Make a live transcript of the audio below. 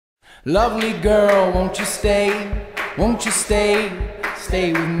Lovely girl, won't you stay? Won't you stay?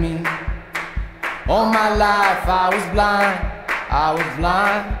 Stay with me. All my life I was blind,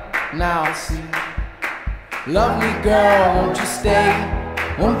 now I see. Lovely girl, won't you stay?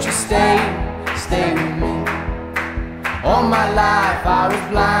 Won't you stay? Stay with me. All my life I was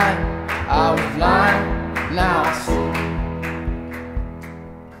blind, now I see.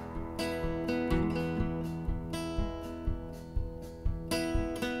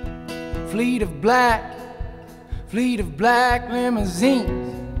 Fleet of black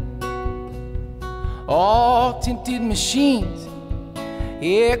limousines, all tinted machines.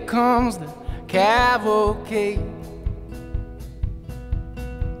 Here comes the cavalcade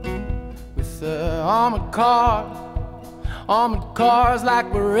with the armored cars like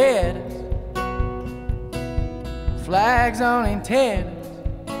Berettas, flags on antennas,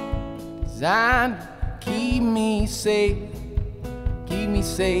 designed to keep me safe, keep me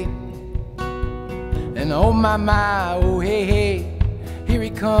safe. And oh my, oh hey, hey, here he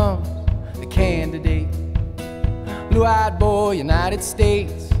comes, the candidate. Blue-eyed boy, United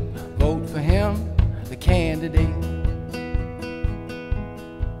States, vote for him, the candidate.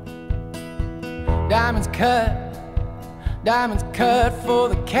 Diamonds cut for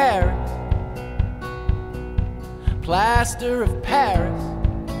the carats, plaster of Paris,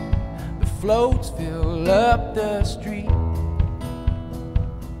 the floats fill up the street.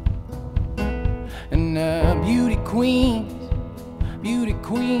 And beauty queens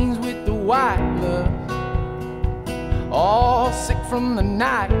with the white gloves, all sick from the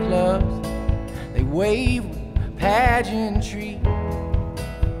nightclubs. They wave with pageantry.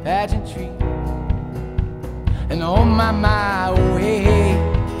 And oh my, oh hey, hey,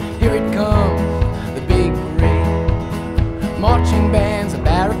 here it comes, the big parade. Marching bands and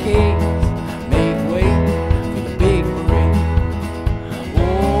barricades make way for the big parade.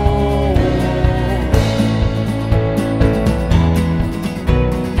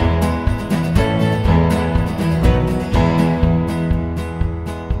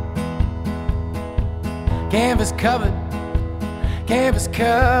 Canvas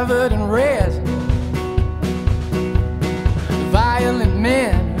covered in resin. The violent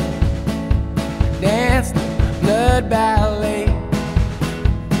men dance the blood ballet.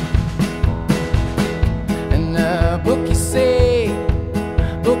 And the bookies say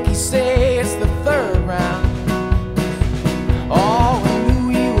it's the third round. All we knew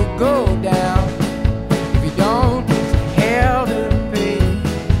we would go down. If you don't, it's hell to pay,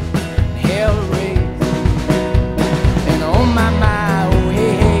 hell to raise. Oh my, oh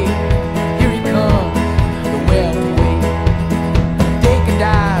hey, hey, here he comes, the welterweight. Take a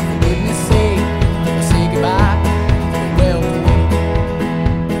dive, for goodness sake, say goodbye to the welterweight.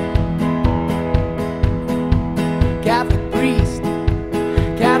 Catholic priest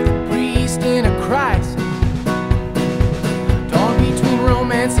in a crisis, torn between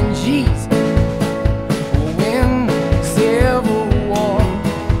romance and Jesus. We'll win the Civil War.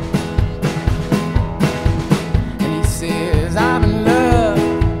 And he says, I'm in love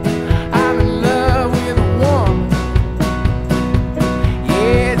with a woman.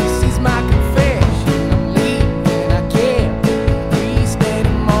 Yeah, this is my confession. I'm leaving, I can't be a priest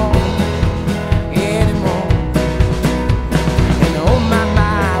anymore. And oh my,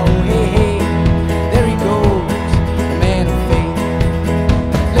 oh hey, hey, there he goes, the man of faith.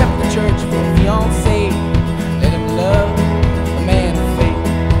 Left the church for a fiancé, let him love a man of faith.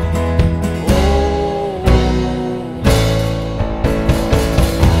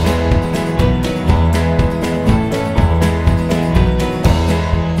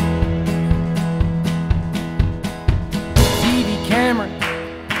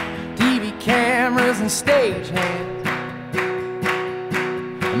 TV cameras and stagehands,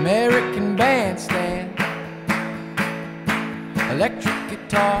 American bandstand, electric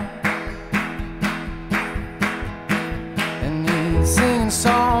guitar, and he's singing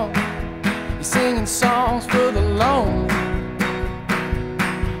songs for the lonely.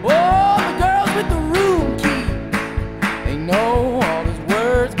 Oh, the girls with the room key, they know all his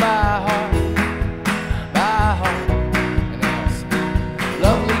words by heart.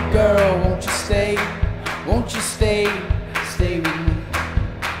 Lovely girl, won't you stay? Won't you stay? Stay with me.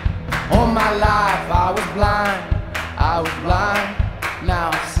 All my life I was blind, now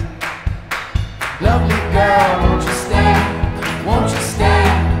I see. Lovely girl, won't you stay? Won't you stay?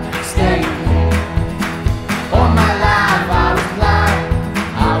 Stay with me. All my life I was blind,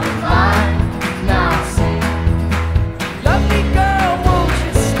 now I see. Lovely girl, won't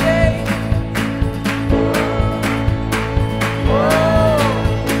you stay?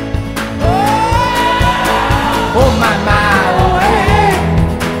 Oh my, oh hey,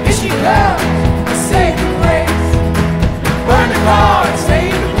 here she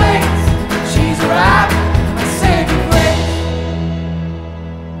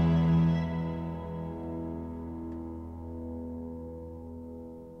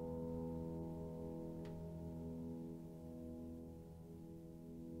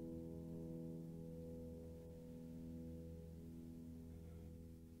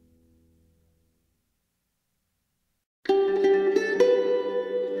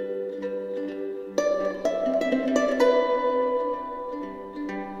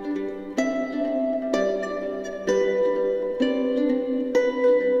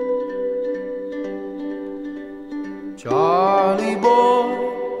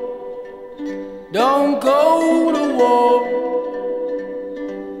don't go to war.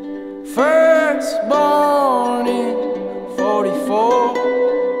 First born in 44,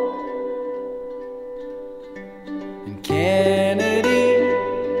 and Kennedy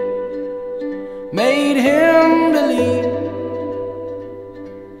made him believe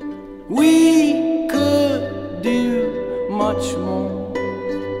we could do much more.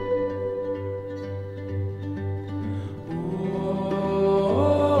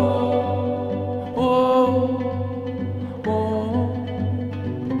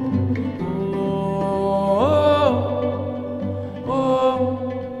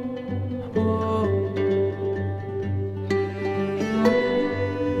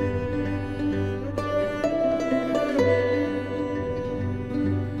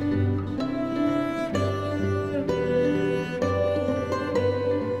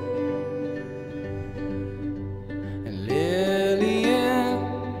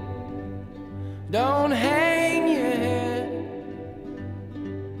 Don't have